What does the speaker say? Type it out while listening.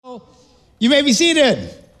You may be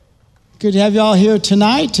seated. Good to have you all here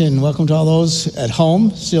tonight, and welcome to all those at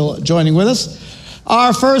home still joining with us.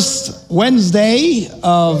 Our first Wednesday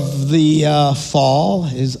of the fall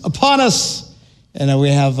is upon us, and we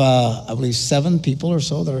have, I believe, 7 people or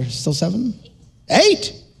so that are still 7?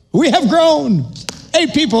 8? We have grown.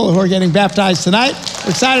 8 people who are getting baptized tonight. We're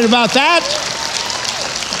excited about that.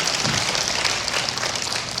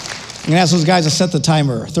 I'm going to ask those guys to set the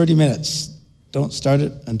timer, 30 minutes. Don't start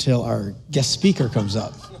it until our guest speaker comes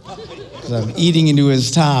up, because I'm eating into his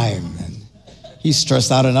time, and he's stressed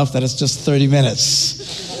out enough that it's just 30 minutes.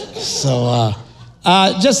 So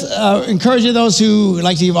just encouraging those who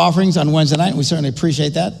like to give offerings on Wednesday night. We certainly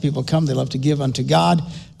appreciate that. People come, they love to give unto God.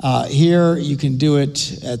 Here, you can do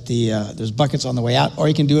it at there's buckets on the way out, or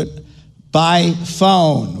you can do it by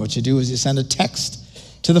phone. What you do is you send a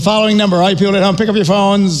text to the following number. All you people at home, pick up your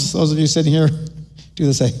phones. Those of you sitting here, do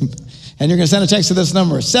the same. And you're going to send a text to this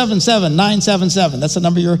number, 77977. That's the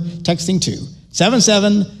number you're texting to,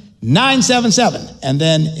 77977. And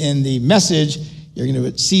then in the message, you're going to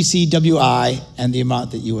put CCWI and the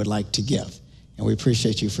amount that you would like to give. And we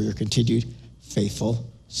appreciate you for your continued faithful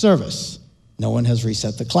service. No one has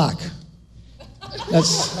reset the clock.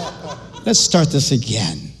 Let's start this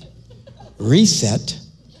again. Reset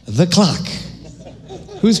the clock.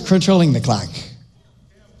 Who's controlling the clock?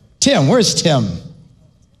 Tim. Where's Tim?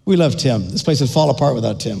 We love Tim. This place would fall apart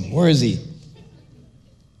without Tim. Where is he?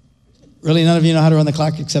 Really, none of you know how to run the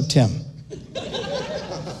clock except Tim?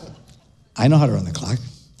 I know how to run the clock,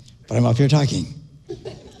 but I'm up here talking.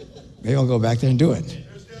 Maybe I'll go back there and do it.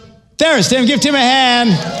 There's Tim. Give Tim a hand.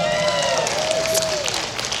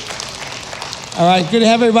 All right, good to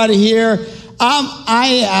have everybody here. We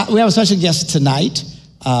have a special guest tonight.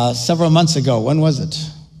 Several months ago. When was it?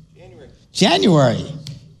 January.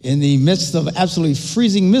 In the midst of absolutely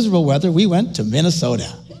freezing, miserable weather, we went to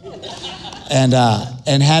Minnesota and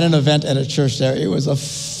had an event at a church there. It was a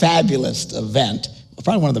fabulous event,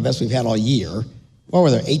 probably one of the best we've had all year. What were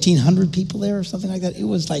there, 1,800 people there or something like that? It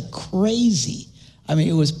was like crazy. I mean,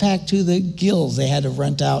 it was packed to the gills. They had to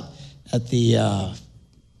rent out at the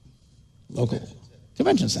local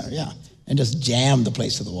convention center, yeah, and just jammed the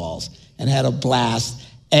place to the walls and had a blast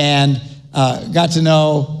and got to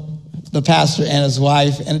know the pastor and his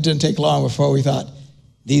wife, and it didn't take long before we thought,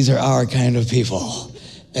 these are our kind of people.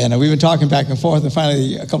 And we've been talking back and forth, and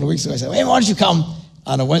finally, a couple of weeks ago, I said, hey, why don't you come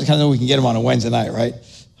on a Wednesday? Kind of know we can get them on a Wednesday night, right?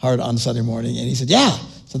 Hard on Sunday morning. And he said, yeah.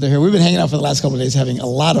 So they're here. We've been hanging out for the last couple of days, having a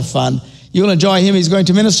lot of fun. You'll enjoy him. He's going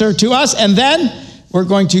to minister to us, and then we're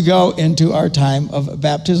going to go into our time of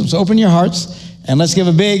baptism. So open your hearts, and let's give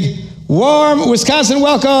a big, warm Wisconsin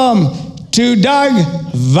welcome to Doug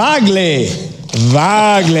Vagley.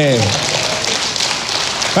 Vagley.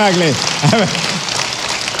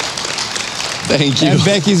 Thank you. And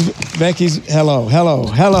Becky's, hello.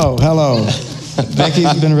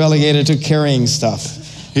 Becky's been relegated to carrying stuff.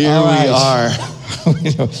 Here we are.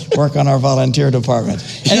 Work on our volunteer department.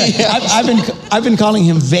 Anyway, yeah. I've been calling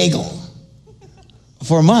him Vagel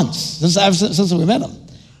for months, since we met him.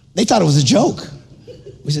 They thought it was a joke.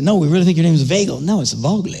 We said, no, we really think your name is Vagel. No, it's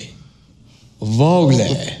Vagley.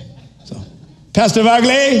 Vagley. Pastor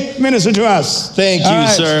Vagley, minister to us. Thank you,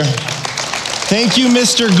 sir. Thank you,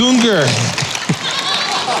 Mr. Gunger.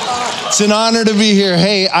 It's an honor to be here.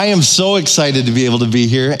 Hey, I am so excited to be able to be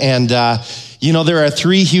here. And, there are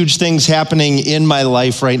 3 huge things happening in my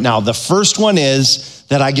life right now. The first one is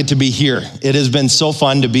that I get to be here. It has been so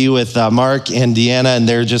fun to be with Mark and Deanna, and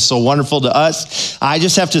they're just so wonderful to us. I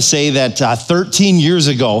just have to say that 13 years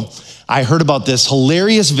ago, I heard about this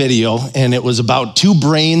hilarious video, and it was about 2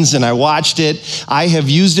 brains, and I watched it. I have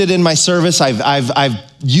used it in my service. I've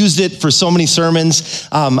used it for so many sermons.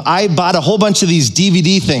 I bought a whole bunch of these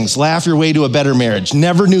DVD things, Laugh Your Way to a Better Marriage.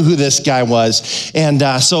 Never knew who this guy was. And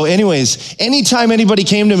so anyways, anytime anybody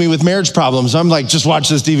came to me with marriage problems, I'm like, just watch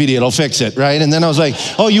this DVD, it'll fix it, right? And then I was like,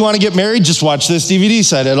 oh, you want to get married? Just watch this DVD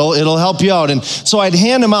set, it'll help you out. And so I'd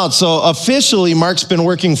hand them out. So officially, Mark's been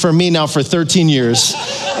working for me now for 13 years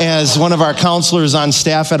as one of our counselors on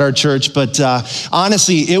staff at our church. But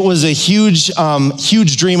honestly, it was a huge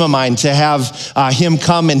dream of mine to have him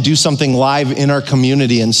come and do something live in our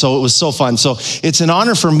community. And so it was so fun. So it's an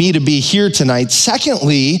honor for me to be here tonight.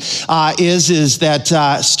 Secondly, is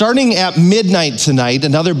that starting at midnight tonight,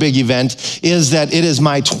 another big event is that it is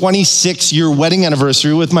my 26-year wedding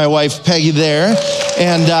anniversary with my wife, Peggy, there.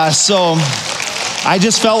 And so I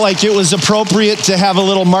just felt like it was appropriate to have a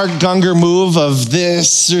little Mark Gunger move of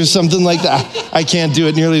this or something like that. I can't do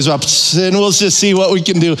it nearly as well, and we'll just see what we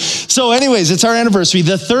can do. So anyways, it's our anniversary.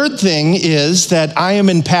 The third thing is that I am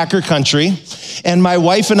in Packer country, and my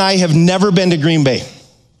wife and I have never been to Green Bay.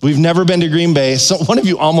 We've never been to Green Bay. So one of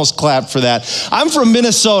you almost clapped for that. I'm from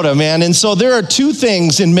Minnesota, man. And so there are two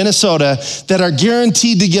things in Minnesota that are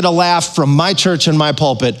guaranteed to get a laugh from my church and my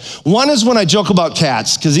pulpit. One is when I joke about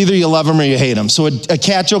cats, because either you love them or you hate them. So a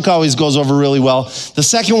cat joke always goes over really well. The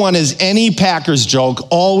second one is any Packers joke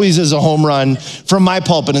always is a home run from my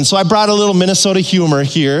pulpit. And so I brought a little Minnesota humor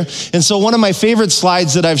here. And so one of my favorite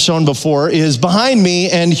slides that I've shown before is behind me.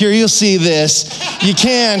 And here you'll see this. You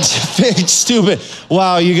can't fix stupid.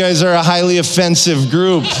 Wow, you guys are a highly offensive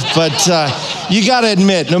group, but you got to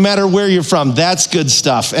admit, no matter where you're from, that's good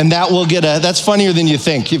stuff, and that's funnier than you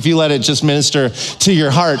think if you let it just minister to your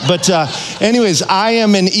heart. But anyways, I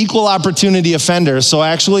am an equal opportunity offender, so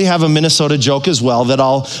I actually have a Minnesota joke as well that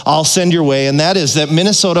I'll send your way, and that is that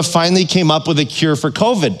Minnesota finally came up with a cure for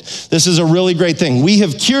COVID. This is a really great thing. We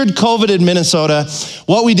have cured COVID in Minnesota.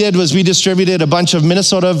 What we did was we distributed a bunch of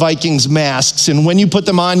Minnesota Vikings masks, and when you put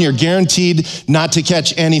them on, you're guaranteed not to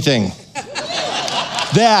catch anything.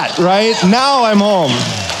 That, right? Now I'm home.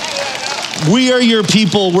 We are your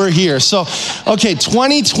people, we're here. So, okay,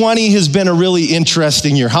 2020 has been a really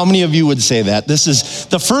interesting year. How many of you would say that? This is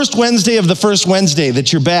the first Wednesday of the first Wednesday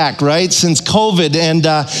that you're back, right? Since COVID.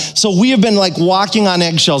 And so we have been like walking on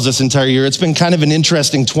eggshells this entire year. It's been kind of an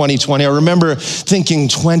interesting 2020. I remember thinking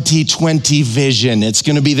 2020 vision. It's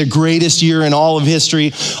going to be the greatest year in all of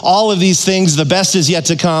history. All of these things, the best is yet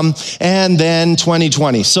to come. And then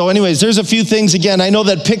 2020. So anyways, there's a few things. Again, I know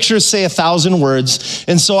that pictures say 1,000 words.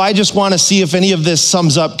 And so I just want to see if any of this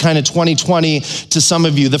sums up kind of 2020 to some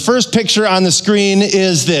of you. The first picture on the screen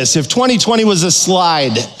is this. If 2020 was a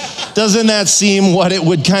slide, doesn't that seem what it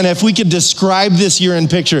would kind of, if we could describe this year in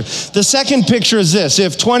picture. The second picture is this.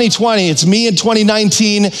 If 2020, it's me in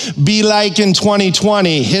 2019, be like in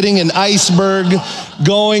 2020, hitting an iceberg,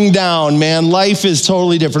 going down, man. Life is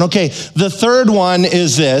totally different. Okay, the third one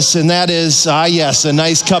is this, and that is, yes, a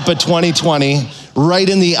nice cup of 2020 right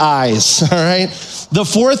in the eyes, all right? The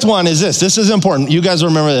fourth one is this. This is important. You guys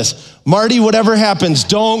remember this. Marty, whatever happens,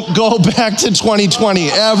 don't go back to 2020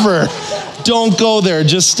 ever. Don't go there.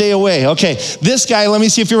 Just stay away. Okay, this guy, let me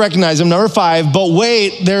see if you recognize him, number 5. But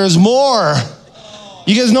wait, there's more.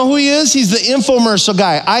 You guys know who he is? He's the infomercial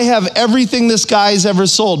guy. I have everything this guy's ever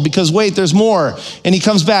sold because wait, there's more. And he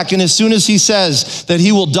comes back, and as soon as he says that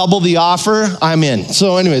he will double the offer, I'm in.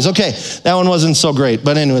 So anyways, okay, that one wasn't so great.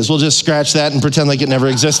 But anyways, we'll just scratch that and pretend like it never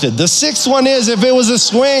existed. The sixth one is if it was a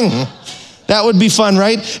swing. That would be fun,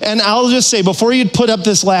 right? And I'll just say, before you put up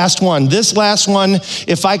this last one,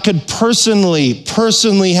 if I could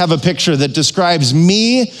personally have a picture that describes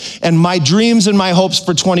me and my dreams and my hopes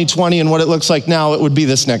for 2020 and what it looks like now, it would be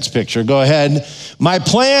this next picture. Go ahead. My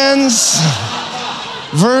plans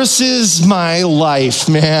versus my life,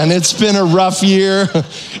 man. It's been a rough year.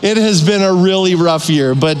 It has been a really rough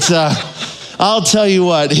year, but I'll tell you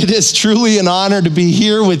what, it is truly an honor to be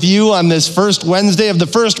here with you on this first Wednesday of the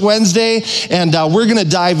first Wednesday, and we're going to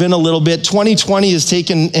dive in a little bit. 2020 has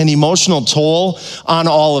taken an emotional toll on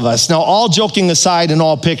all of us. Now, all joking aside and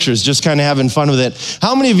all pictures, just kind of having fun with it,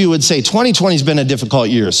 how many of you would say 2020 has been a difficult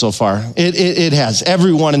year so far? It has.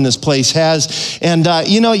 Everyone in this place has. And,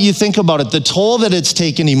 you think about it, the toll that it's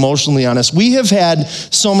taken emotionally on us. We have had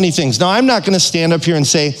so many things. Now, I'm not going to stand up here and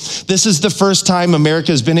say, this is the first time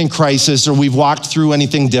America has been in crisis or we've walked through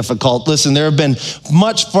anything difficult. Listen, there have been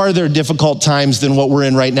much farther difficult times than what we're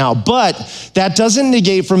in right now, but that doesn't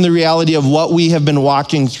negate from the reality of what we have been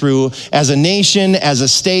walking through as a nation, as a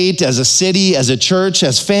state, as a city, as a church,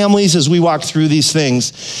 as families, as we walk through these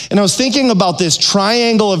things. And I was thinking about this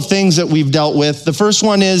triangle of things that we've dealt with. The first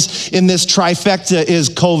one is in this trifecta is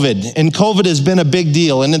COVID, and COVID has been a big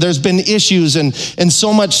deal, and there's been issues and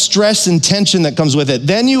so much stress and tension that comes with it.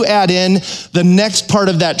 Then you add in the next part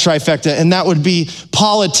of that trifecta, and that would be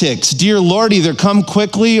politics. Dear Lord, either come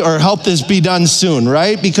quickly or help this be done soon,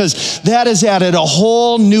 right? Because that has added a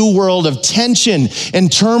whole new world of tension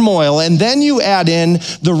and turmoil. And then you add in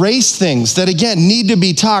the race things that, again, need to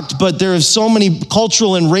be talked, but there are so many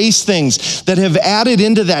cultural and race things that have added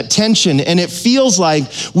into that tension. And it feels like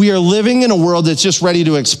we are living in a world that's just ready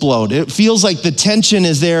to explode. It feels like the tension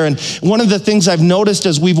is there. And one of the things I've noticed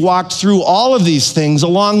as we've walked through all of these things,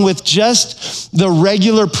 along with just the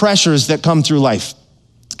regular pressures that come through life,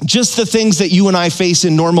 just the things that you and I face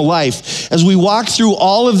in normal life, as we walk through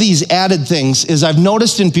all of these added things, is I've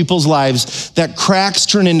noticed in people's lives that cracks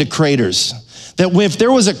turn into craters. That if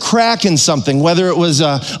there was a crack in something, whether it was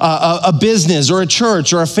a business or a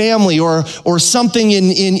church or a family or something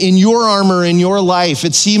in your armor, in your life,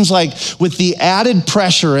 it seems like with the added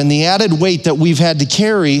pressure and the added weight that we've had to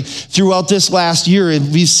carry throughout this last year,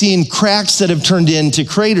 we've seen cracks that have turned into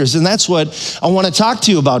craters. And that's what I want to talk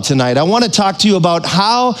to you about tonight. I want to talk to you about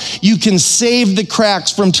how you can save the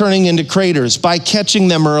cracks from turning into craters by catching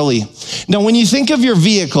them early. Now, when you think of your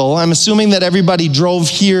vehicle, I'm assuming that everybody drove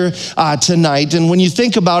here tonight. And when you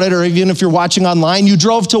think about it, or even if you're watching online, you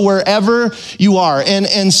drove to wherever you are.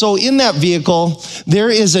 And so in that vehicle, there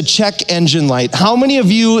is a check engine light. How many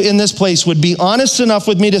of you in this place would be honest enough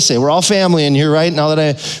with me to say, we're all family in here, right? Now that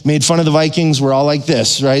I made fun of the Vikings, we're all like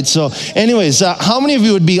this, right? So anyways, how many of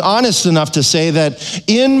you would be honest enough to say that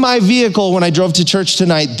in my vehicle, when I drove to church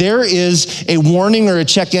tonight, there is a warning or a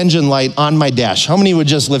check engine light on my dash? How many would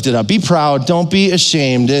just lift it up? Be proud. Don't be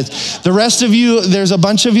ashamed. The rest of you, there's a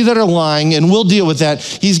bunch of you that are lying, and we'll deal with that.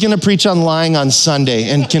 He's going to preach on lying on Sunday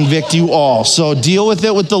and convict you all. So deal with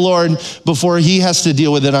it with the Lord before he has to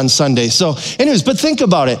deal with it on Sunday. So anyways, but think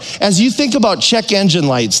about it. As you think about check engine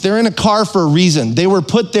lights, they're in a car for a reason. They were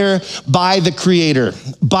put there by the creator,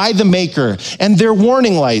 by the maker, and they're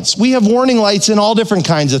warning lights. We have warning lights in all different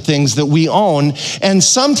kinds of things that we own. And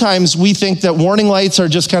sometimes we think that warning lights are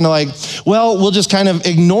just kind of like, well, we'll just kind of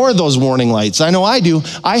ignore those warning lights. I know I do.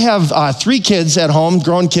 I have 3 kids at home,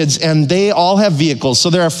 grown kids, and they all have vehicles. So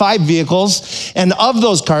there are 5 vehicles. And of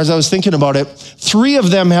those cars, I was thinking about it, 3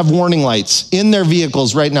 of them have warning lights in their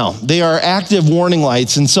vehicles right now. They are active warning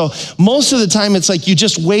lights. And so most of the time it's like you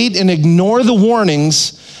just wait and ignore the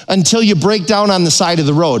warnings until you break down on the side of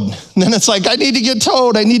the road. And then it's like, I need to get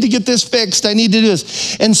towed. I need to get this fixed. I need to do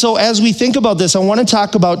this. And so as we think about this, I want to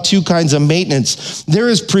talk about 2 kinds of maintenance. There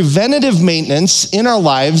is preventative maintenance in our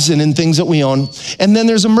lives and in things that we own. And then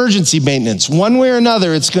there's emergency maintenance. One way or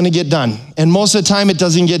another, it's going to get done. And most of the time it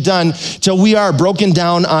doesn't get done till we are broken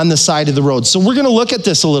down on the side of the road. So we're going to look at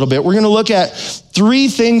this a little bit. We're going to look at 3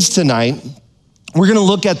 things tonight. We're going to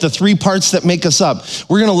look at the 3 parts that make us up.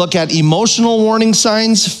 We're going to look at emotional warning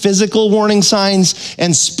signs, physical warning signs,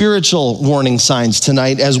 and spiritual warning signs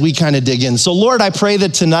tonight as we kind of dig in. So Lord, I pray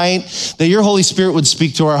that tonight that your Holy Spirit would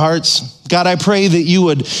speak to our hearts. God, I pray that you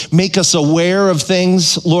would make us aware of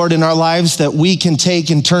things, Lord, in our lives that we can take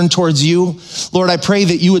and turn towards you. Lord, I pray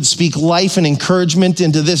that you would speak life and encouragement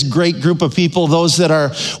into this great group of people, those that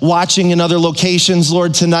are watching in other locations.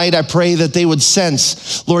 Lord, tonight I pray that they would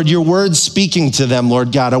sense, Lord, your word speaking to them,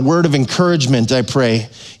 Lord God, a word of encouragement, I pray,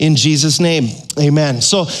 in Jesus' name, amen.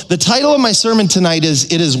 So the title of my sermon tonight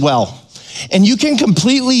is, It Is Well. And you can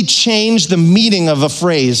completely change the meaning of a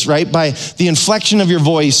phrase, right, by the inflection of your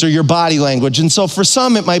voice or your body language. And so for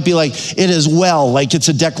some, it might be like, it is well, like it's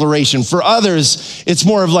a declaration. For others, it's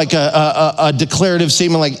more of like a declarative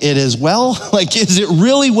statement, like, it is well? Like, is it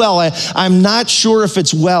really well? I'm not sure if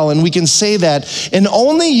it's well. And we can say that, and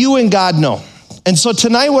only you and God know. And so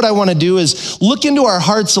tonight what I want to do is look into our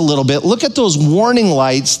hearts a little bit, look at those warning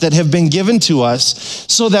lights that have been given to us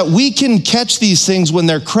so that we can catch these things when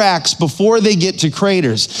they're cracks before they get to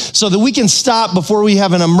craters, so that we can stop before we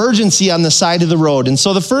have an emergency on the side of the road. And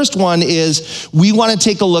so the first one is we want to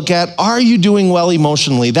take a look at, are you doing well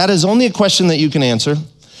emotionally? That is only a question that you can answer.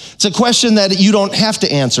 It's a question that you don't have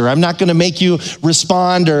to answer. I'm not going to make you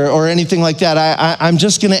respond or anything like that. I'm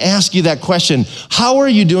just going to ask you that question. How are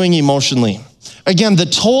you doing emotionally? Again, the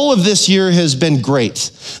toll of this year has been great.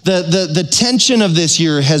 The tension of this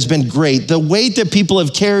year has been great. The weight that people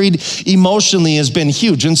have carried emotionally has been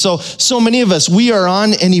huge. And so many of us, we are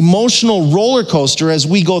on an emotional roller coaster as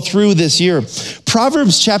we go through this year.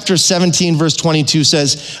 Proverbs chapter 17, verse 22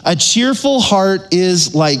 says, a cheerful heart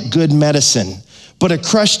is like good medicine, but a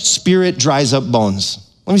crushed spirit dries up bones.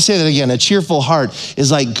 Let me say that again. A cheerful heart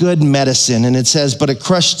is like good medicine. And it says, but a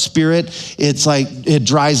crushed spirit, it's like it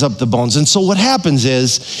dries up the bones. And so what happens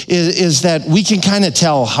is that we can kind of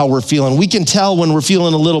tell how we're feeling. We can tell when we're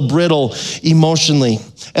feeling a little brittle emotionally.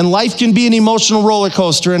 And life can be an emotional roller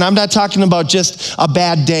coaster. And I'm not talking about just a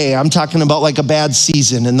bad day. I'm talking about like a bad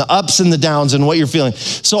season and the ups and the downs and what you're feeling.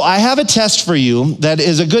 So I have a test for you that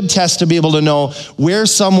is a good test to be able to know where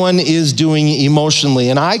someone is doing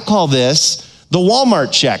emotionally. And I call this the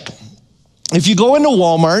Walmart check. If you go into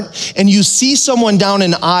Walmart and you see someone down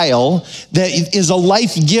an aisle that is a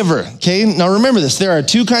life giver, okay? Now remember this, there are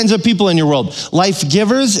 2 kinds of people in your world, life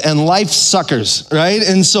givers and life suckers, right?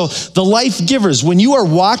 And so the life givers, when you are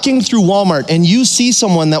walking through Walmart and you see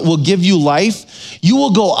someone that will give you life, you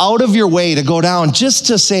will go out of your way to go down just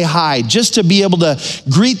to say hi, just to be able to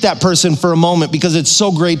greet that person for a moment because it's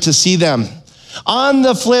so great to see them. On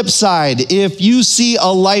the flip side, if you see a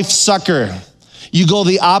life sucker, You go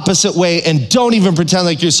the opposite way and don't even pretend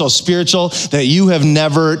like you're so spiritual that you have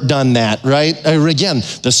never done that, right? Again,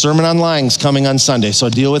 the Sermon on Lying is coming on Sunday, so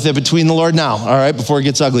deal with it between the Lord now, all right, before it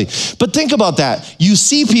gets ugly. But think about that. You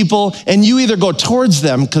see people and you either go towards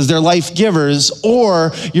them because they're life givers,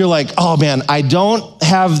 or you're like, oh man, I don't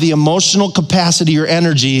have the emotional capacity or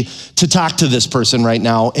energy to talk to this person right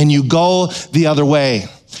now, and you go the other way.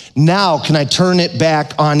 Now, can I turn it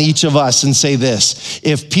back on each of us and say this?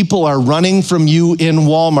 If people are running from you in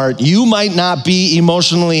Walmart, you might not be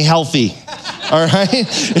emotionally healthy, all right?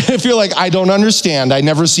 If you're like, I don't understand. I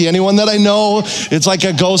never see anyone that I know. It's like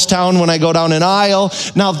a ghost town when I go down an aisle.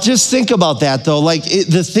 Now, just think about that, though. Like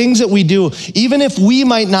the things that we do, even if we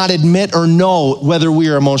might not admit or know whether we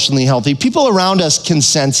are emotionally healthy, people around us can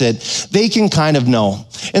sense it. They can kind of know.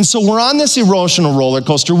 And so we're on this emotional roller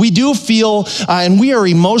coaster. We do feel, and we are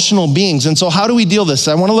emotional beings. And so how do we deal with this?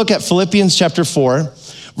 I want to look at Philippians chapter 4,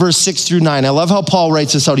 verse 6 through 9. I love how Paul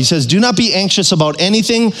writes this out. He says, do not be anxious about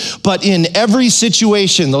anything, but in every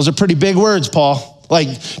situation. Those are pretty big words, Paul. Like,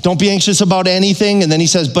 don't be anxious about anything. And then he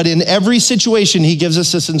says, but in every situation, he gives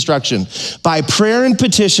us this instruction. By prayer and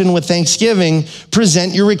petition with thanksgiving,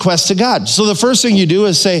 present your request to God. So the first thing you do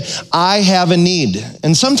is say, I have a need.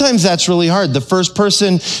 And sometimes that's really hard. The first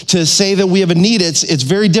person to say that we have a need, it's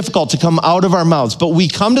very difficult to come out of our mouths. But we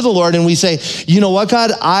come to the Lord and we say, you know what,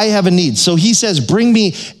 God, I have a need. So he says, bring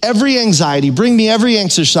me every anxiety, bring me every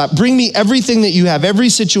anxious thought, bring me everything that you have, every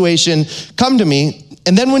situation, come to me.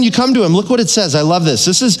 And then when you come to him, look what it says. I love this.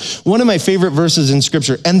 This is one of my favorite verses in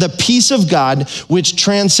scripture. And the peace of God, which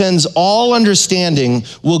transcends all understanding,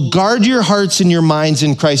 will guard your hearts and your minds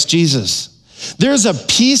in Christ Jesus. There's a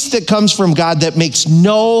peace that comes from God that makes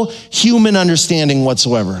no human understanding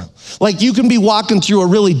whatsoever. Like you can be walking through a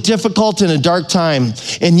really difficult and a dark time,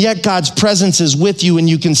 and yet God's presence is with you and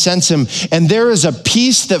you can sense him. And there is a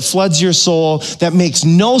peace that floods your soul that makes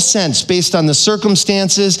no sense based on the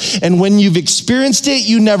circumstances. And when you've experienced it,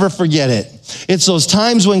 you never forget it. It's those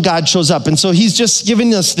times when God shows up. And so he's just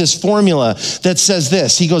giving us this formula that says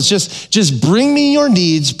this. He goes, just bring me your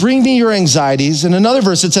needs, bring me your anxieties. In another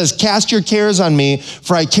verse, it says, cast your cares on me,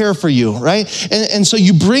 for I care for you, right? And so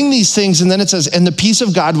you bring these things, and then it says, and the peace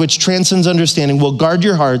of God, which transcends understanding, will guard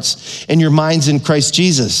your hearts and your minds in Christ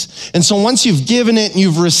Jesus. And so once you've given it and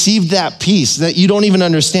you've received that peace that you don't even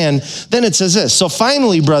understand, then it says this. So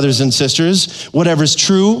finally, brothers and sisters, whatever's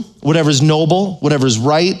true, whatever's noble, whatever's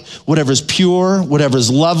right, whatever's pure,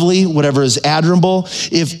 whatever's lovely, whatever is admirable,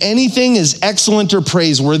 if anything is excellent or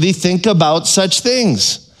praiseworthy, think about such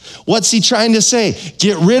things. What's he trying to say?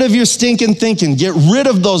 Get rid of your stinking thinking. Get rid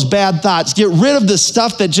of those bad thoughts. Get rid of the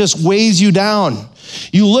stuff that just weighs you down.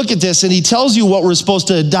 You look at this and he tells you what we're supposed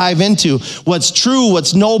to dive into. What's true,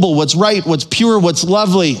 what's noble, what's right, what's pure, what's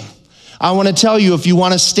lovely. I want to tell you, if you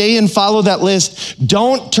want to stay and follow that list,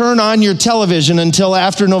 don't turn on your television until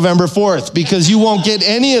after November 4th, because you won't get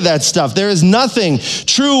any of that stuff. There is nothing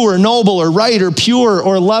true or noble or right or pure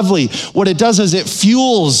or lovely. What it does is it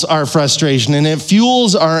fuels our frustration and it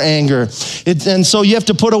fuels our anger. And so you have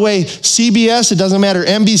to put away CBS, it doesn't matter,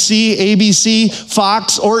 NBC, ABC,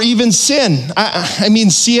 Fox, or even Sin. I mean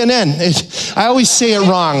CNN. I always say it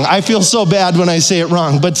wrong. I feel so bad when I say it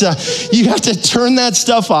wrong. But you have to turn that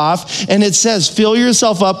stuff off. And it says, fill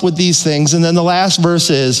yourself up with these things. And then the last verse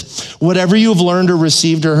is, whatever you've learned or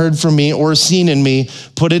received or heard from me or seen in me,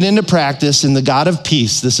 put it into practice, and the God of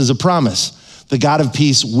peace, this is a promise, the God of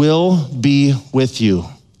peace will be with you.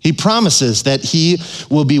 He promises that he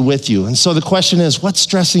will be with you. And so the question is, what's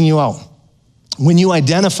stressing you out? When you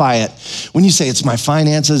identify it, when you say it's my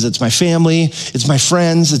finances, it's my family, it's my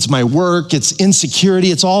friends, it's my work, it's insecurity,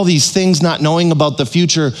 it's all these things not knowing about the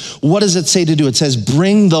future, what does it say to do? It says,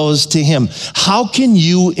 bring those to him. How can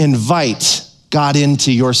you invite God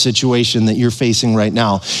into your situation that you're facing right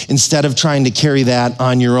now instead of trying to carry that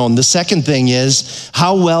on your own? The second thing is,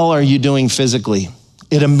 how well are you doing physically?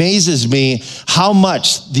 It amazes me how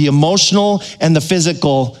much the emotional and the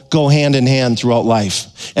physical go hand in hand throughout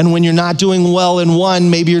life. And when you're not doing well in one,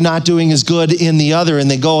 maybe you're not doing as good in the other,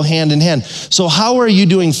 and they go hand in hand. So how are you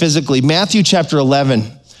doing physically? Matthew chapter 11,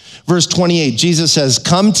 verse 28, Jesus says,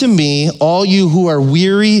 come to me, all you who are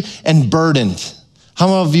weary and burdened. How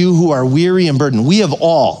many of you who are weary and burdened? We have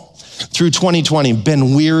all, through 2020,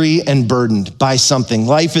 been weary and burdened by something.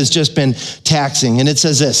 Life has just been taxing. And it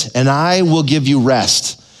says this, and I will give you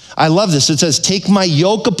rest. I love this. It says, take my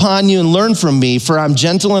yoke upon you and learn from me, for I'm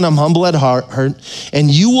gentle and I'm humble at heart, and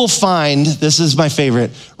you will find, this is my favorite,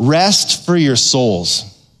 rest for your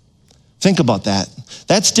souls. Think about that.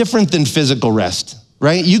 That's different than physical rest.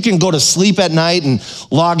 right? You can go to sleep at night and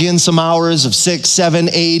log in some hours of 6, 7,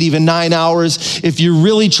 8, even 9 hours if you're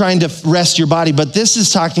really trying to rest your body. But this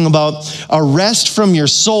is talking about a rest from your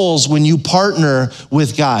souls when you partner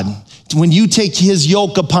with God. When you take his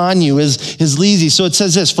yoke upon you, is easy. So it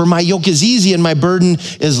says this, for my yoke is easy and my burden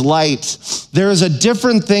is light. There is a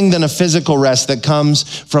different thing than a physical rest that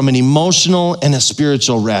comes from an emotional and a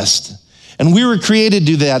spiritual rest. And we were created to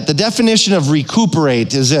do that. The definition of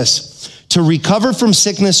recuperate is this: to recover from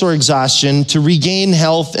sickness or exhaustion, to regain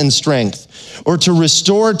health and strength, or to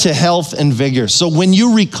restore to health and vigor. So when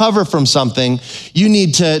you recover from something, you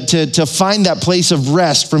need to find that place of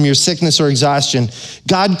rest from your sickness or exhaustion.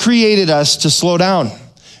 God created us to slow down.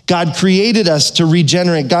 God created us to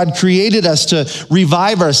regenerate. God created us to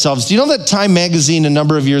revive ourselves. Do you know that Time Magazine a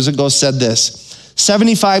number of years ago said this?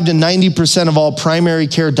 75 to 90% of all primary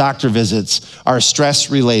care doctor visits are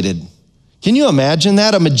stress related. Can you imagine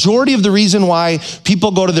that? A majority of the reason why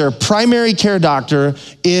people go to their primary care doctor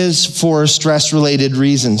is for stress-related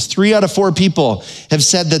reasons. 3 out of 4 people have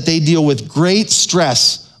said that they deal with great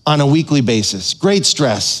stress on a weekly basis. Great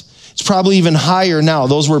stress. It's probably even higher now.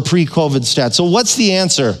 Those were pre-COVID stats. So what's the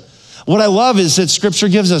answer? What I love is that Scripture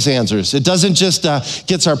gives us answers. It doesn't just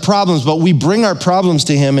get our problems, but we bring our problems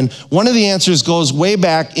to him. And one of the answers goes way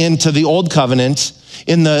back into the Old Covenant,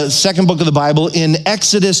 in the second book of the Bible, in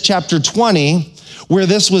Exodus chapter 20, where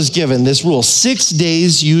this was given, this rule: 6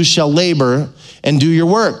 days you shall labor and do your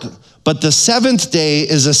work, but the 7th day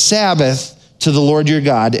is a Sabbath to the Lord your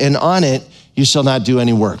God, and on it you shall not do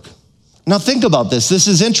any work. Now think about this. This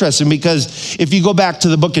is interesting because if you go back to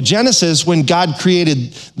the book of Genesis, when God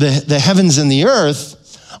created the heavens and the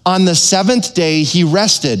earth, on the 7th day he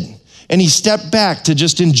rested. And he stepped back to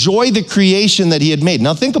just enjoy the creation that he had made.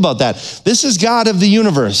 Now think about that. This is God of the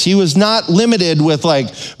universe. He was not limited with like,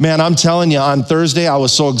 man, I'm telling you, on Thursday, I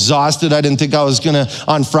was so exhausted. I didn't think I was gonna,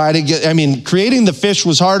 on Friday, creating the fish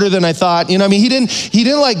was harder than I thought. He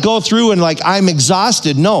didn't like go through and like, I'm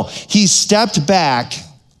exhausted. No, he stepped back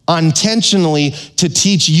intentionally to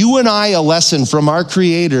teach you and I a lesson from our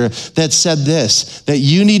Creator that said this, that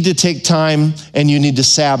you need to take time and you need to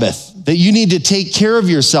Sabbath. That you need to take care of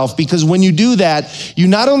yourself, because when you do that, you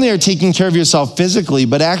not only are taking care of yourself physically,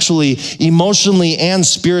 but actually emotionally and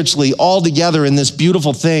spiritually all together in this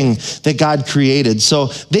beautiful thing that God created. So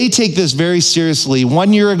they take this very seriously.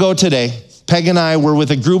 1 year ago today, Peg and I were with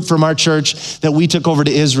a group from our church that we took over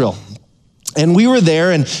to Israel. And we were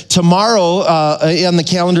there, and tomorrow on the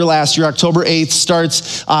calendar last year, October 8th,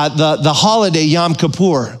 starts the holiday Yom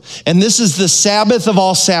Kippur. And this is the Sabbath of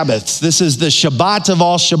all Sabbaths. This is the Shabbat of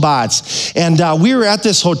all Shabbats. And we were at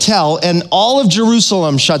this hotel, and all of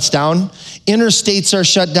Jerusalem shuts down. Interstates are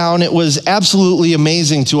shut down. It was absolutely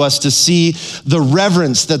amazing to us to see the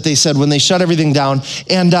reverence that they said when they shut everything down.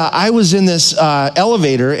 And I was in this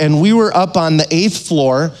elevator, and we were up on the 8th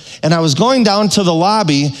floor, and I was going down to the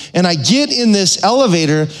lobby, and I get in this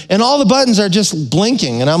elevator, and all the buttons are just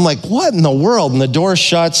blinking. And I'm like, what in the world? And the door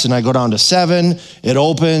shuts, and I go down to 7, it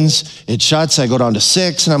opens, it shuts, I go down to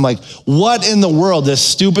 6, and I'm like, what in the world? This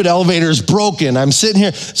stupid elevator is broken. I'm sitting here,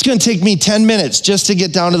 it's gonna take me 10 minutes just to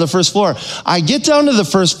get down to the first floor. I get down to the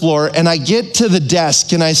first floor, and I get to the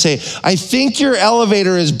desk, and I say, I think your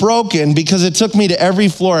elevator is broken because it took me to every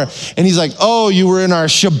floor. And he's like, oh, you were in our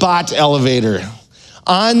Shabbat elevator.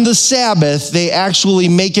 On the Sabbath, they actually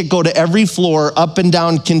make it go to every floor, up and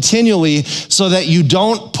down continually, so that you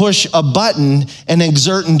don't push a button and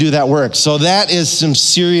exert and do that work. So that is some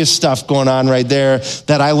serious stuff going on right there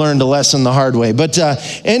that I learned a lesson the hard way. But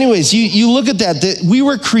anyways, you look at that we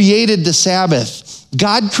were created to Sabbath.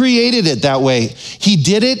 God created it that way. He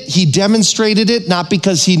did it. He demonstrated it, not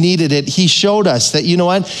because he needed it. He showed us that, you know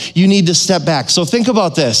what? You need to step back. So think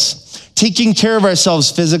about this. Taking care of ourselves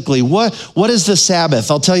physically. What is the Sabbath?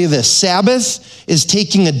 I'll tell you this. Sabbath is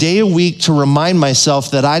taking a day a week to remind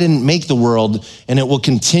myself that I didn't make the world and it will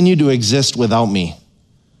continue to exist without me.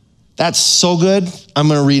 That's so good. I'm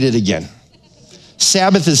going to read it again.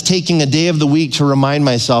 Sabbath is taking a day of the week to remind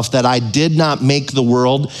myself that I did not make the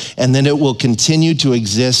world and that it will continue to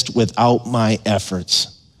exist without my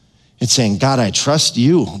efforts. It's saying, God, I trust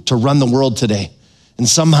you to run the world today. And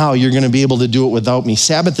somehow you're going to be able to do it without me.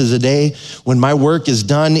 Sabbath is a day when my work is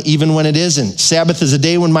done, even when it isn't. Sabbath is a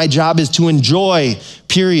day when my job is to enjoy,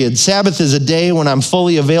 period. Sabbath is a day when I'm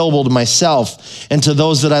fully available to myself and to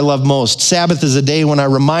those that I love most. Sabbath is a day when I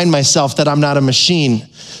remind myself that I'm not a machine.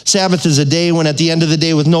 Sabbath is a day when at the end of the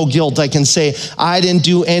day, with no guilt, I can say, I didn't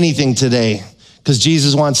do anything today. Because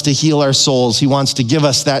Jesus wants to heal our souls. He wants to give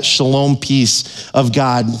us that shalom peace of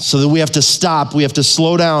God, so that we have to stop, we have to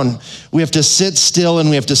slow down, we have to sit still, and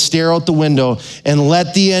we have to stare out the window and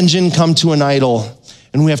let the engine come to an idle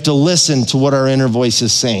and we have to listen to what our inner voice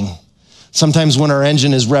is saying. Sometimes when our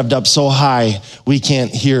engine is revved up so high, we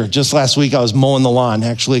can't hear. Just last week, I was mowing the lawn.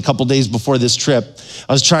 Actually, a couple days before this trip,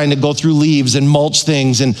 I was trying to go through leaves and mulch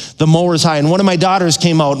things, and the mower's high. And one of my daughters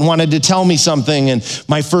came out and wanted to tell me something. And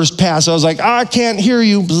my first pass, I was like, I can't hear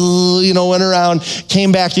you. Went around,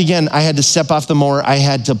 came back again. I had to step off the mower. I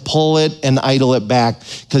had to pull it and idle it back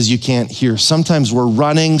because you can't hear. Sometimes we're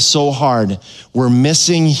running so hard, we're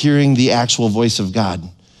missing hearing the actual voice of God.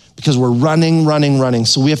 Because we're running.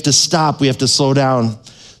 So we have to stop, we have to slow down.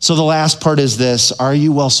 So the last part is this: are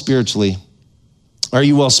you well spiritually? Are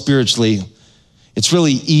you well spiritually? It's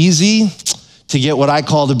really easy to get what I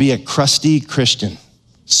call to be a crusty Christian.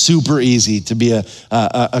 Super easy to be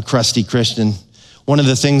a crusty Christian. One of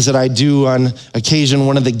the things that I do on occasion,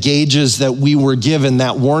 one of the gauges that we were given,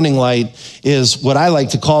 that warning light, is what I like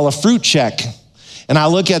to call a fruit check. And I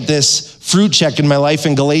look at this fruit check in my life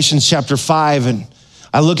in Galatians chapter 5, and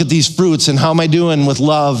I look at these fruits and how am I doing with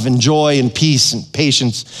love and joy and peace and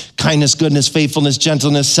patience, kindness, goodness, faithfulness,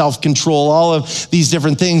 gentleness, self-control, all of these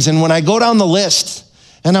different things. And when I go down the list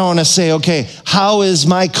and I want to say, okay, how is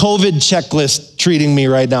my COVID checklist treating me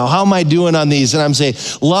right now? How am I doing on these? And I'm saying,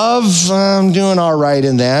 love, I'm doing all right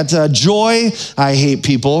in that. Joy, I hate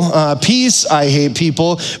people. Peace, I hate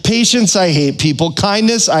people. Patience, I hate people.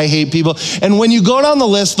 Kindness, I hate people. And when you go down the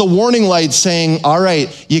list, the warning light's saying, all right,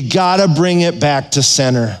 you gotta bring it back to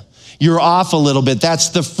center. You're off a little bit. That's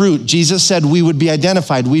the fruit. Jesus said we would be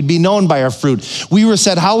identified. We'd be known by our fruit. We were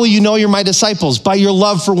said, how will you know you're my disciples? By your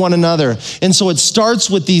love for one another. And so it starts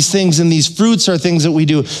with these things, and these fruits are things that we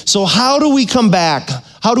do. So how do we come back?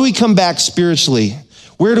 How do we come back spiritually?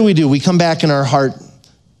 Where do? We come back in our heart.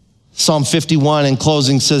 Psalm 51 in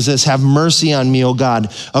closing says this: have mercy on me, O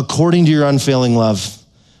God, according to your unfailing love.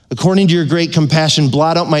 According to your great compassion,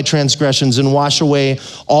 blot out my transgressions and wash away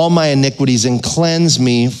all my iniquities and cleanse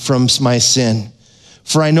me from my sin.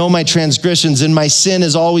 For I know my transgressions and my sin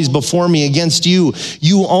is always before me. Against you,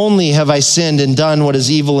 you only have I sinned and done what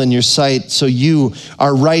is evil in your sight. So you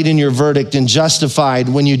are right in your verdict and justified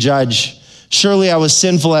when you judge. Surely I was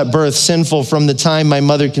sinful at birth, sinful from the time my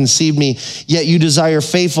mother conceived me. Yet you desire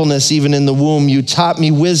faithfulness even in the womb. You taught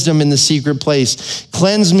me wisdom in the secret place.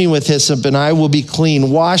 Cleanse me with hyssop and I will be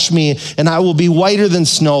clean. Wash me and I will be whiter than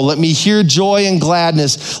snow. Let me hear joy and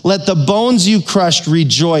gladness. Let the bones you crushed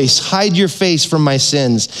rejoice. Hide your face from my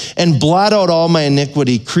sins and blot out all my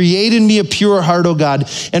iniquity. Create in me a pure heart, O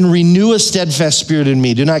God, and renew a steadfast spirit in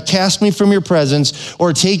me. Do not cast me from your presence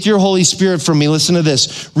or take your Holy Spirit from me. Listen to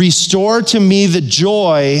this. Restore to me the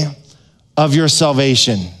joy of your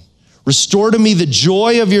salvation. Restore to me the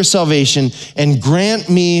joy of your salvation and grant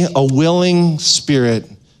me a willing spirit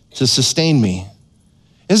to sustain me.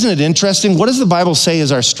 Isn't it interesting? What does the Bible say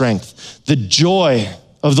is our strength? The joy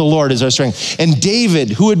of the Lord is our strength. And David,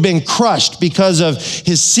 who had been crushed because of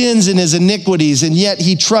his sins and his iniquities, and yet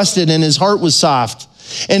he trusted and his heart was soft.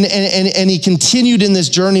 And he continued in this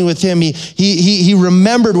journey with him. He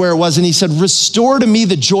remembered where it was, and he said, restore to me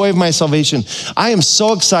the joy of my salvation. I am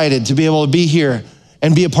so excited to be able to be here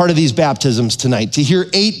and be a part of these baptisms tonight, to hear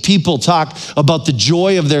 8 people talk about the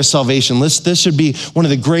joy of their salvation. This should be one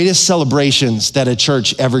of the greatest celebrations that a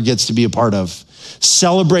church ever gets to be a part of.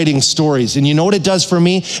 Celebrating stories. And you know what it does for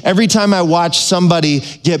me? Every time I watch somebody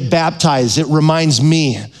get baptized, it reminds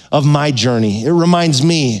me of my journey. It reminds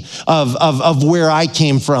me of where I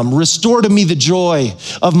came from. Restore to me the joy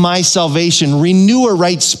of my salvation. Renew a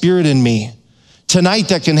right spirit in me. Tonight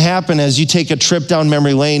that can happen as you take a trip down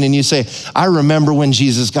memory lane and you say, I remember when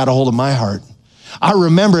Jesus got a hold of my heart. I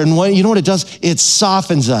remember, and you know what it does? It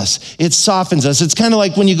softens us. It softens us. It's kind of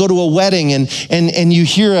like when you go to a wedding and you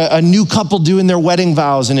hear a new couple doing their wedding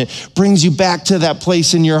vows, and it brings you back to that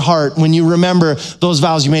place in your heart when you remember those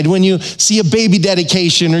vows you made. When you see a baby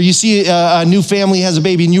dedication or you see a new family has a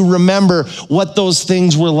baby and you remember what those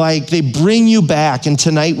things were like, they bring you back, and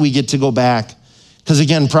tonight we get to go back. Because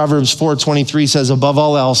again, Proverbs 4:23 says, above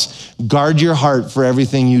all else, guard your heart, for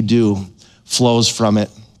everything you do flows from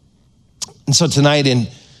it. And so tonight, in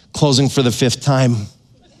closing for the 5th time,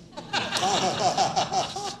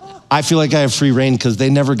 I feel like I have free reign because they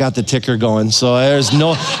never got the ticker going. So there's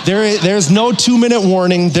no 2-minute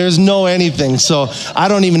warning. There's no anything. So I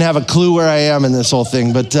don't even have a clue where I am in this whole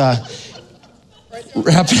thing. But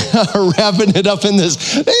wrapping it up in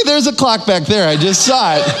this. Hey, there's a clock back there. I just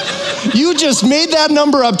saw it. You just made that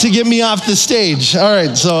number up to get me off the stage. All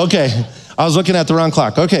right, so okay. I was looking at the wrong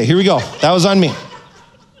clock. Okay, here we go. That was on me.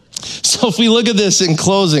 So if we look at this in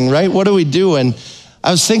closing, right, what do we do? And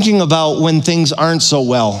I was thinking about when things aren't so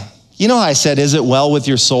well. You know how I said, is it well with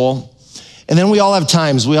your soul? And then we all have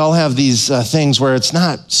times, we all have these things where it's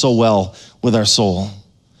not so well with our soul.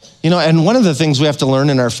 And one of the things we have to learn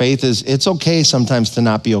in our faith is it's okay sometimes to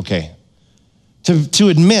not be okay. To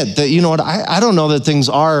admit that, I don't know that things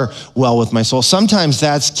are well with my soul. Sometimes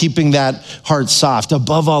that's keeping that heart soft.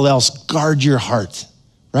 Above all else, guard your heart,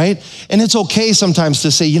 right? And it's okay sometimes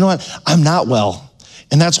to say, I'm not well.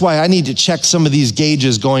 And that's why I need to check some of these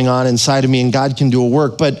gauges going on inside of me, and God can do a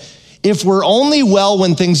work. But if we're only well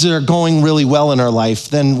when things are going really well in our life,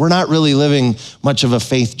 then we're not really living much of a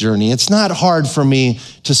faith journey. It's not hard for me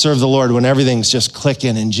to serve the Lord when everything's just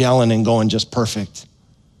clicking and gelling and going just perfect.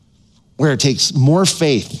 Where it takes more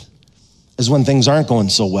faith is when things aren't going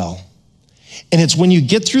so well. And it's when you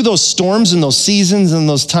get through those storms and those seasons and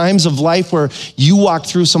those times of life where you walk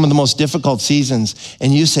through some of the most difficult seasons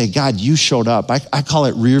and you say, God, you showed up. I call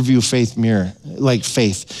it rear view faith mirror, like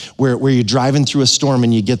faith, where you're driving through a storm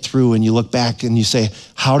and you get through and you look back and you say,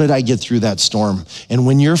 how did I get through that storm? And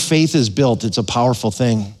when your faith is built, it's a powerful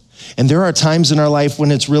thing. And there are times in our life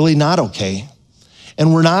when it's really not okay.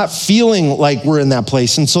 And we're not feeling like we're in that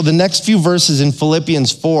place. And so the next few verses in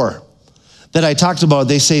Philippians 4 that I talked about,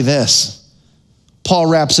 they say this. Paul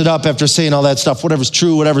wraps it up after saying all that stuff, whatever's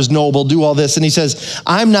true, whatever's noble, do all this. And he says,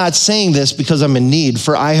 I'm not saying this because I'm in need,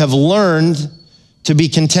 for I have learned to be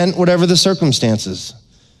content whatever the circumstances.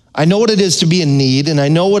 I know what it is to be in need, and I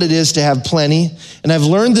know what it is to have plenty, and I've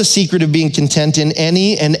learned the secret of being content in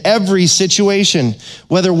any and every situation,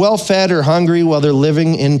 whether well-fed or hungry, whether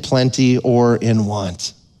living in plenty or in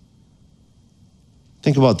want.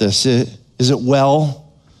 Think about this. Is it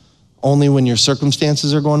well only when your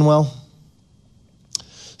circumstances are going well?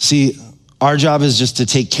 See, our job is just to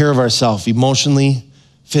take care of ourselves emotionally,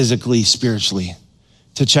 physically, spiritually,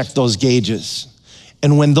 to check those gauges.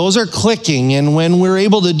 And when those are clicking and when we're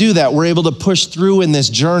able to do that, we're able to push through in this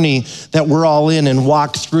journey that we're all in and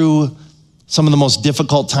walk through some of the most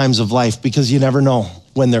difficult times of life, because you never know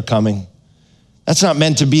when they're coming. That's not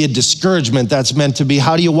meant to be a discouragement. That's meant to be,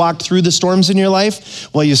 how do you walk through the storms in your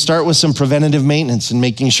life? Well, you start with some preventative maintenance and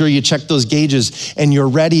making sure you check those gauges and you're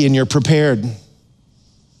ready and you're prepared.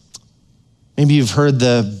 Maybe you've heard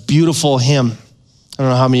the beautiful hymn. I don't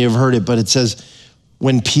know how many have heard it, but it says,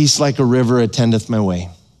 when peace like a river attendeth my way.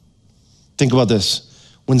 Think about this.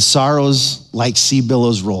 When sorrows like sea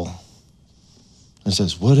billows roll. It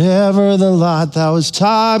says, whatever the lot thou hast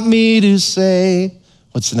taught me to say.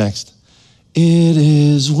 What's the next? It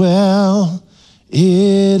is well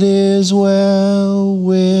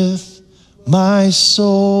with my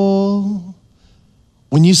soul.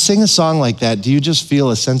 When you sing a song like that, do you just feel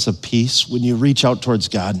a sense of peace when you reach out towards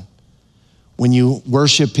God? When you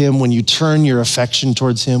worship him, when you turn your affection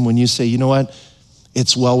towards him, when you say, you know what?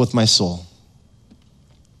 It's well with my soul.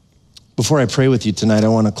 Before I pray with you tonight, I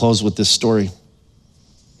want to close with this story.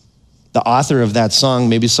 The author of that song,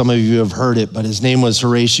 maybe some of you have heard it, but his name was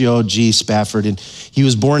Horatio G. Spafford, and he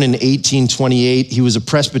was born in 1828. He was a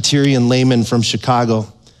Presbyterian layman from Chicago.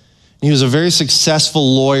 He was a very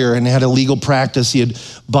successful lawyer and had a legal practice. He had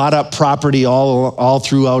bought up property all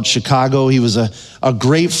throughout Chicago. He was a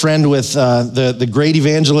great friend with the great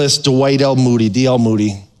evangelist Dwight L. Moody, D.L.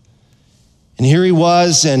 Moody. And here he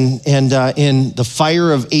was, and in the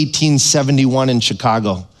fire of 1871 in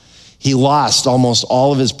Chicago, he lost almost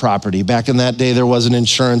all of his property. Back in that day, there wasn't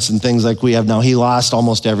insurance and things like we have now. He lost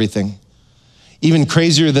almost everything. Even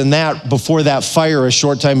crazier than that, before that fire, a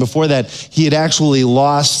short time before that, he had actually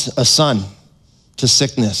lost a son to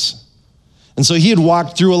sickness. And so he had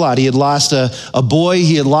walked through a lot. He had lost a boy.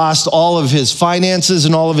 He had lost all of his finances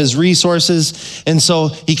and all of his resources. And so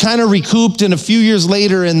he kind of recouped, and a few years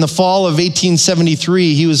later, in the fall of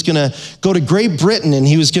 1873, he was gonna go to Great Britain, and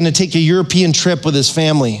he was gonna take a European trip with his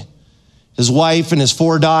family. His wife and his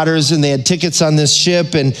 4 daughters, and they had tickets on this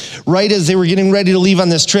ship. And right as they were getting ready to leave on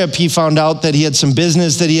this trip, he found out that he had some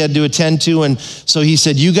business that he had to attend to. And so he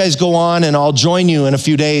said, you guys go on and I'll join you in a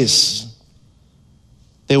few days.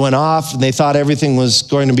 They went off and they thought everything was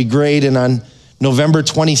going to be great. And on November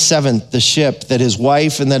 27th, the ship that his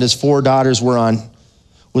wife and that his 4 daughters were on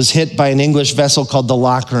was hit by an English vessel called the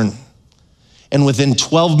Lochern. And within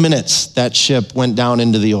 12 minutes, that ship went down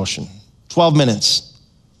into the ocean. 12 minutes.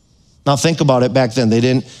 Now think about it. Back then, they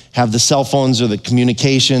didn't have the cell phones or the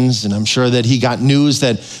communications, and I'm sure that he got news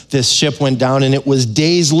that this ship went down, and it was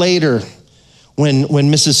days later when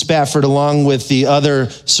Mrs. Spafford, along with the other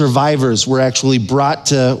survivors, were actually brought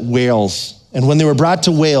to Wales. And when they were brought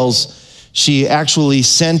to Wales, she actually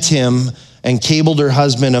sent him and cabled her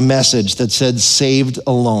husband a message that said, saved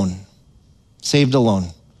alone. Saved alone.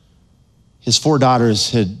 His 4 daughters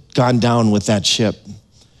had gone down with that ship.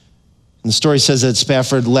 And the story says that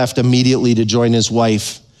Spafford left immediately to join his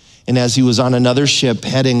wife. And as he was on another ship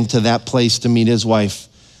heading to that place to meet his wife,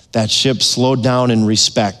 that ship slowed down in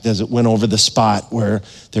respect as it went over the spot where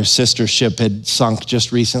their sister ship had sunk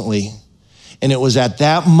just recently. And it was at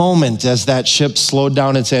that moment, as that ship slowed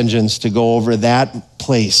down its engines to go over that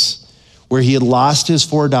place where he had lost his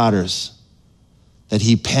 4 daughters, that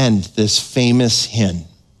he penned this famous hymn,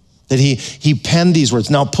 that he penned these words.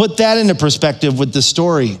 Now put that into perspective with the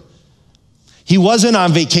story. He wasn't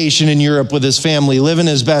on vacation in Europe with his family, living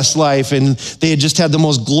his best life, and they had just had the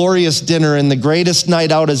most glorious dinner and the greatest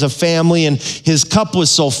night out as a family, and his cup was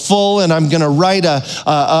so full, and I'm gonna write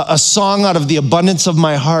a song out of the abundance of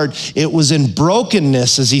my heart. It was in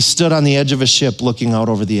brokenness as he stood on the edge of a ship looking out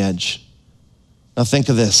over the edge. Now think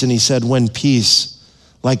of this, and he said, when peace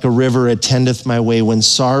like a river attendeth my way, when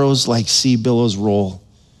sorrows like sea billows roll,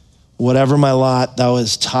 whatever my lot, thou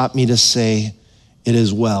hast taught me to say, it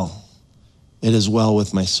is well. It is well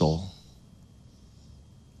with my soul.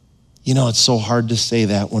 You know, it's so hard to say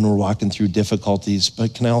that when we're walking through difficulties,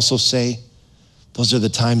 but can I also say, those are the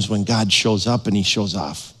times when God shows up and he shows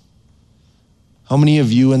off. How many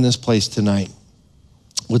of you in this place tonight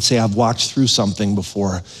would say, I've walked through something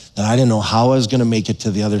before that I didn't know how I was gonna make it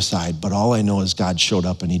to the other side, but all I know is God showed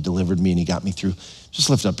up and he delivered me and he got me through.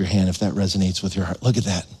 Just lift up your hand if that resonates with your heart. Look at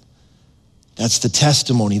that. That's the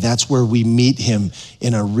testimony. That's where we meet him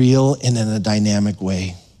in a real and in a dynamic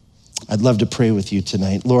way. I'd love to pray with you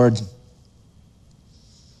tonight. Lord,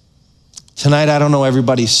 tonight I don't know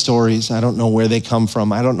everybody's stories. I don't know where they come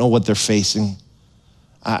from. I don't know what they're facing.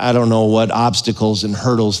 I don't know what obstacles and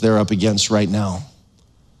hurdles they're up against right now.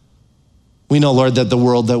 We know, Lord, that the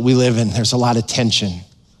world that we live in, there's a lot of tension.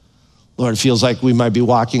 Lord, it feels like we might be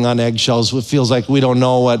walking on eggshells. It feels like we don't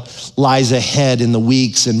know what lies ahead in the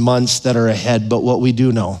weeks and months that are ahead. But what we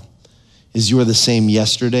do know is you are the same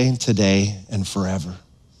yesterday, today, and forever.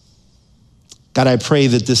 God, I pray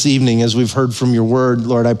that this evening, as we've heard from your word,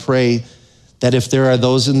 Lord, I pray that if there are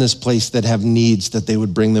those in this place that have needs, that they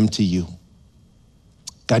would bring them to you.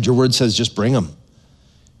 God, your word says just bring them.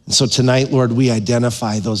 And so tonight, Lord, we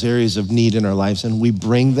identify those areas of need in our lives and we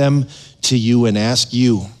bring them to you and ask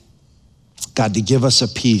you, God, to give us a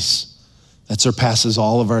peace that surpasses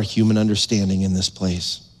all of our human understanding in this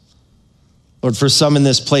place. Lord, for some in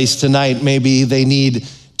this place tonight, maybe they need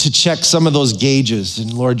to check some of those gauges.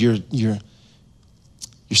 And Lord, your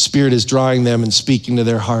spirit is drawing them and speaking to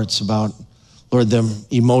their hearts about, Lord, them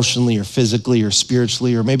emotionally or physically or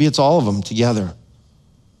spiritually, or maybe it's all of them together.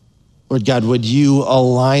 Lord God, would you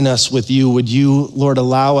align us with you? Would you, Lord,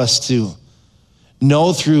 allow us to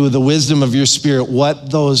know through the wisdom of your spirit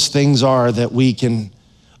what those things are that we can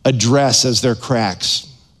address as their cracks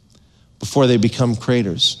before they become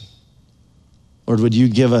craters. Lord, would you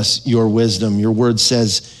give us your wisdom? Your word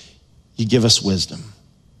says you give us wisdom.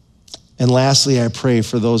 And lastly, I pray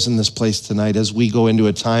for those in this place tonight as we go into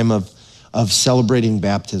a time of celebrating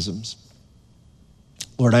baptisms.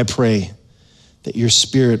 Lord, I pray that your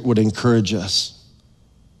spirit would encourage us.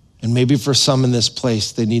 And maybe for some in this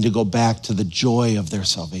place, they need to go back to the joy of their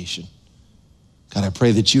salvation. God, I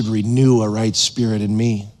pray that you'd renew a right spirit in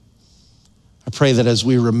me. I pray that as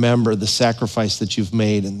we remember the sacrifice that you've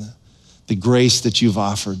made and the grace that you've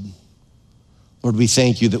offered, Lord, we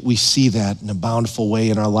thank you that we see that in a bountiful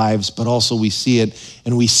way in our lives, but also we see it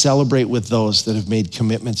and we celebrate with those that have made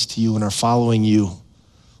commitments to you and are following you,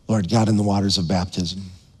 Lord God, in the waters of baptism.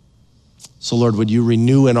 So Lord, would you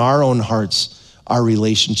renew in our own hearts our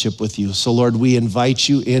relationship with you. So Lord, we invite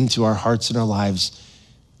you into our hearts and our lives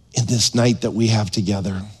in this night that we have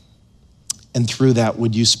together. And through that,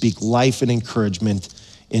 would you speak life and encouragement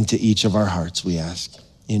into each of our hearts, we ask.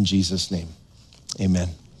 In Jesus' name, amen.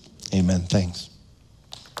 Amen, thanks.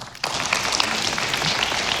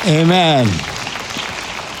 Amen.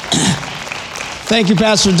 Thank you,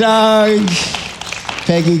 Pastor Doug.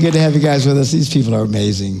 Peggy, good to have you guys with us. These people are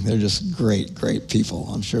amazing. They're just great, great people.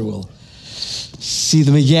 I'm sure we'll see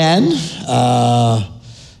them again.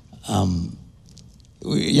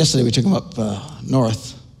 Yesterday we took them up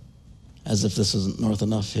north, as if this wasn't north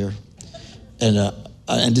enough here, and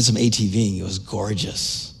did some ATVing. It was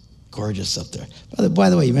gorgeous, gorgeous up there. By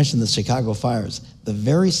the way, you mentioned the Chicago fires. The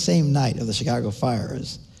very same night of the Chicago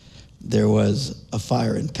fires, there was a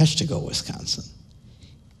fire in Peshtigo, Wisconsin.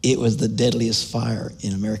 It was the deadliest fire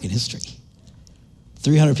in American history.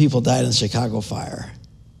 300 people died in the Chicago fire.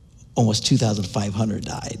 Almost 2,500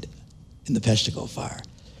 died in the Peshtigo fire.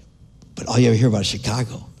 But all you ever hear about is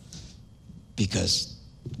Chicago, because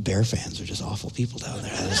Bear fans are just awful people down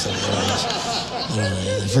there.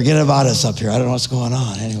 Forget about us up here. I don't know what's going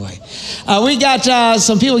on. Anyway, we got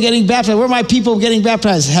some people getting baptized. Where are my people getting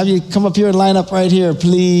baptized? Have you come up here and line up right here,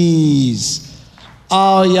 please?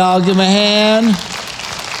 Oh, y'all give them a hand.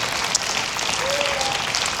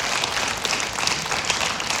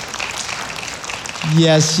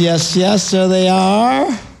 Yes, yes, yes, there they are.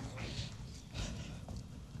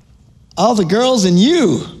 All the girls and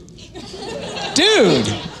you. Dude,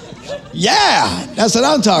 yeah, that's what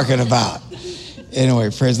I'm talking about. Anyway,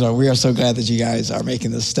 praise the Lord. We are so glad that you guys are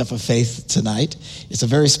making this step of faith tonight. It's a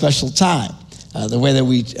very special time. The way that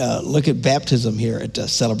we look at baptism here at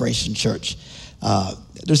Celebration Church,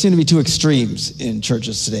 there seem to be two extremes in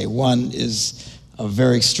churches today. One is a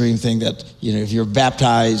very extreme thing that, if you're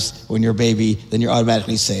baptized when you're a baby, then you're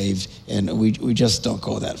automatically saved, and we just don't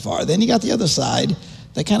go that far. Then you got the other side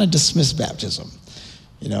that kind of dismiss baptism.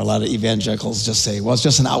 A lot of evangelicals just say, well, it's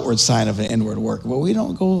just an outward sign of an inward work. Well, we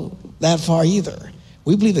don't go that far either.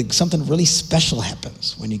 We believe that something really special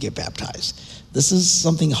happens when you get baptized. This is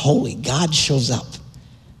something holy. God shows up.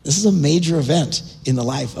 This is a major event in the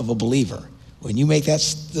life of a believer. When you make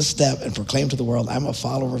this step and proclaim to the world, I'm a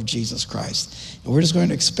follower of Jesus Christ. And we're just going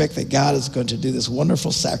to expect that God is going to do this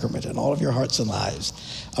wonderful sacrament in all of your hearts and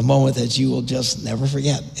lives, a moment that you will just never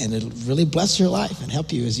forget. And it'll really bless your life and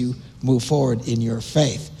help you as you move forward in your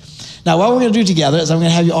faith. Now, what we're going to do together is I'm going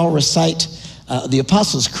to have you all recite the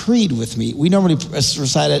Apostles' Creed with me. We normally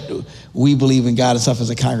recite it, we believe in God and stuff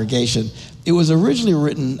as a congregation. It was originally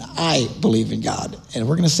written, I believe in God. And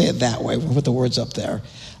we're going to say it that way. We'll put the words up there.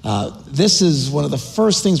 This is one of the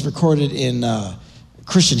first things recorded in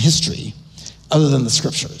Christian history other than the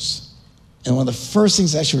scriptures. And one of the first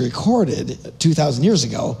things actually recorded 2,000 years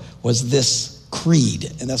ago was this creed.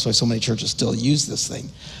 And that's why so many churches still use this thing.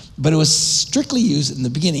 But it was strictly used in the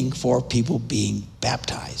beginning for people being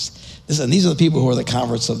baptized. And these are the people who are the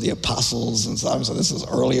converts of the apostles and stuff. So this is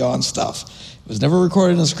early on stuff. It was never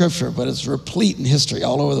recorded in scripture, but it's replete in history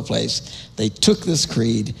all over the place. They took this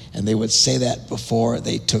creed and they would say that before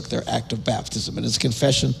they took their act of baptism. And it's a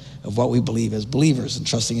confession of what we believe as believers and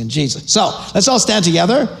trusting in Jesus. So let's all stand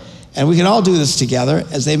together, and we can all do this together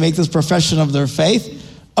as they make this profession of their faith.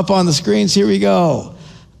 Up on the screens, here we go.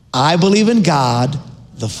 I believe in God,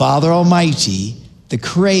 the Father Almighty, the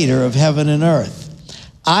creator of heaven and earth.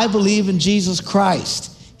 I believe in Jesus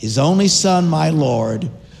Christ, his only Son, my Lord,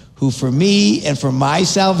 who for me and for my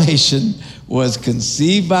salvation was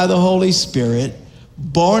conceived by the Holy Spirit,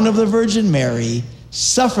 born of the Virgin Mary,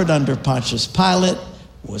 suffered under Pontius Pilate,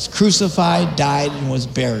 was crucified, died, and was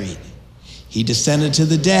buried. He descended to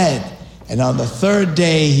the dead, and on the third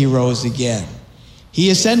day he rose again.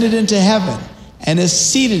 He ascended into heaven and is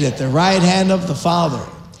seated at the right hand of the Father.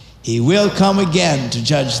 He will come again to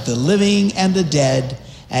judge the living and the dead,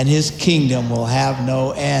 and his kingdom will have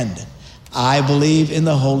no end. I believe in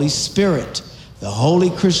the Holy Spirit, the holy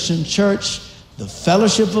Christian church, the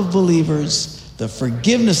fellowship of believers, the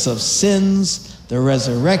forgiveness of sins, the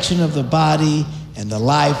resurrection of the body, and the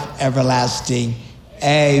life everlasting.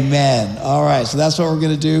 Amen. All right, so that's what we're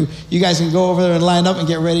going to do. You guys can go over there and line up and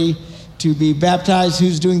get ready to be baptized.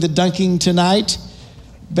 Who's doing the dunking tonight?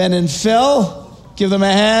 Ben and Phil. Give them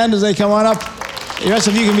a hand as they come on up. The rest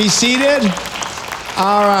of you can be seated.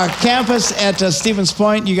 Our campus at Stevens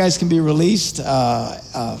Point, you guys can be released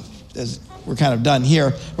as we're kind of done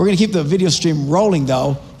here. We're going to keep the video stream rolling,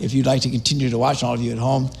 though, if you'd like to continue to watch. All of you at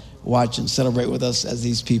home, watch and celebrate with us as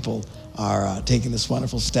these people are taking this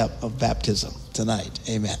wonderful step of baptism tonight.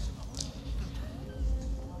 Amen.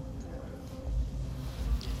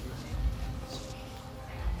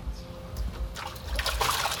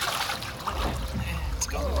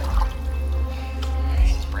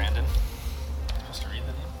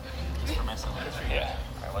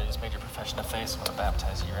 Of faith, I'm going to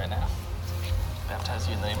baptize you right now. Baptize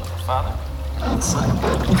you in the name of the Father and the Son.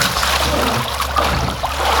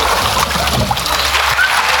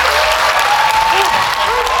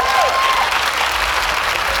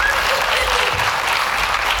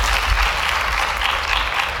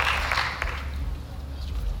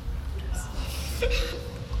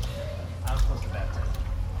 I'm supposed to baptize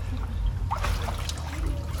you.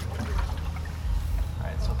 All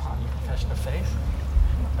right, so upon your profession of faith,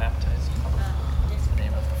 I'm going to baptize you. In the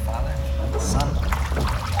name of the Father, and the Son, and the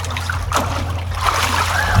Holy Spirit.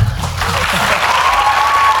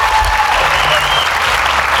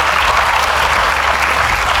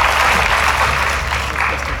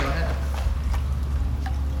 Go ahead.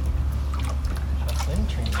 Justin,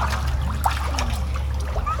 train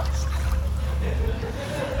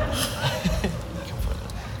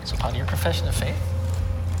So upon your profession of faith,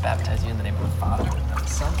 I baptize you in the name of the Father, and the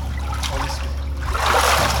Son, and the Holy Spirit.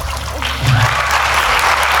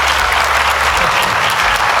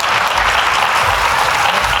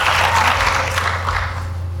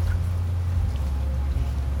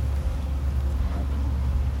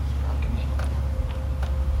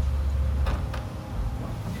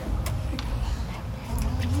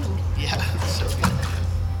 Yeah, so good.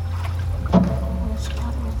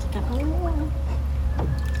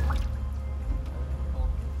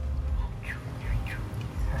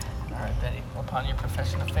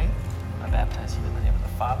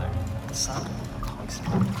 Holy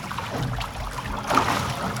Spirit.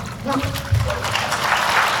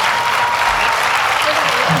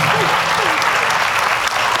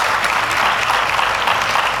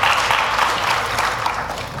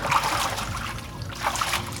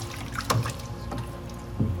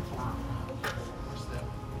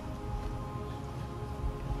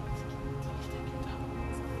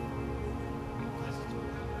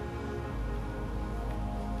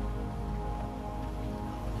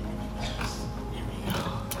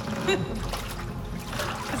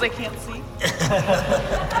 Because I can't see.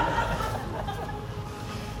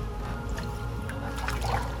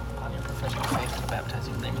 Upon your profession of faith, I baptize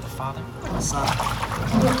you in the name of the Father, and the Son.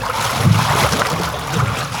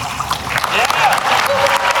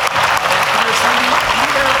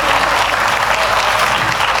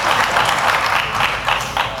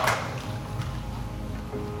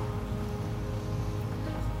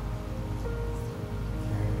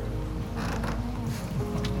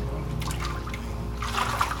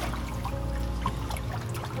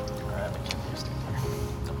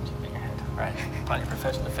 Right. Upon your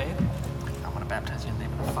profession of faith, I want to baptize you in the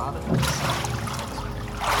name of the Father, and the Son, and the Holy Spirit.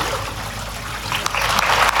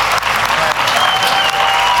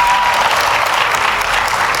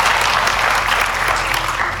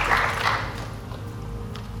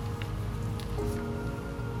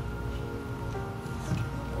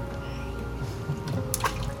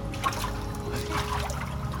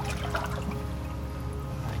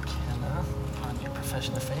 I can, upon your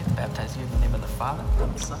profession of faith, baptize you in the name of the Father,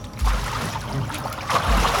 and the Son.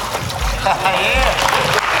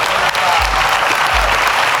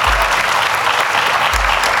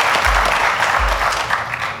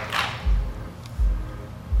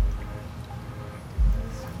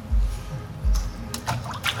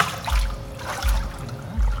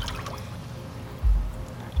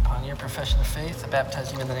 Upon your profession of faith, I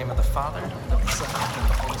baptize you in the name of the Father, and of the Son, and of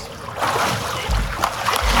the Holy Spirit.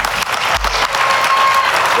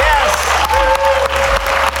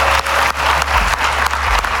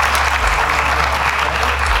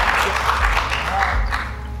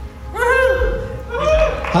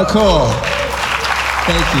 How cool.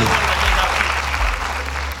 Thank you.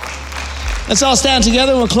 Let's all stand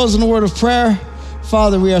together. We'll close in a word of prayer.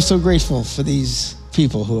 Father, we are so grateful for these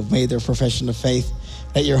people who have made their profession of faith.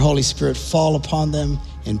 Let your Holy Spirit fall upon them,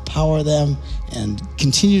 empower them, and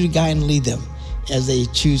continue to guide and lead them as they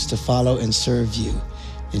choose to follow and serve you.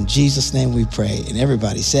 In Jesus' name we pray. And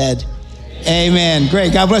everybody said, Amen.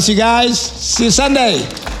 Great. God bless you guys. See you Sunday.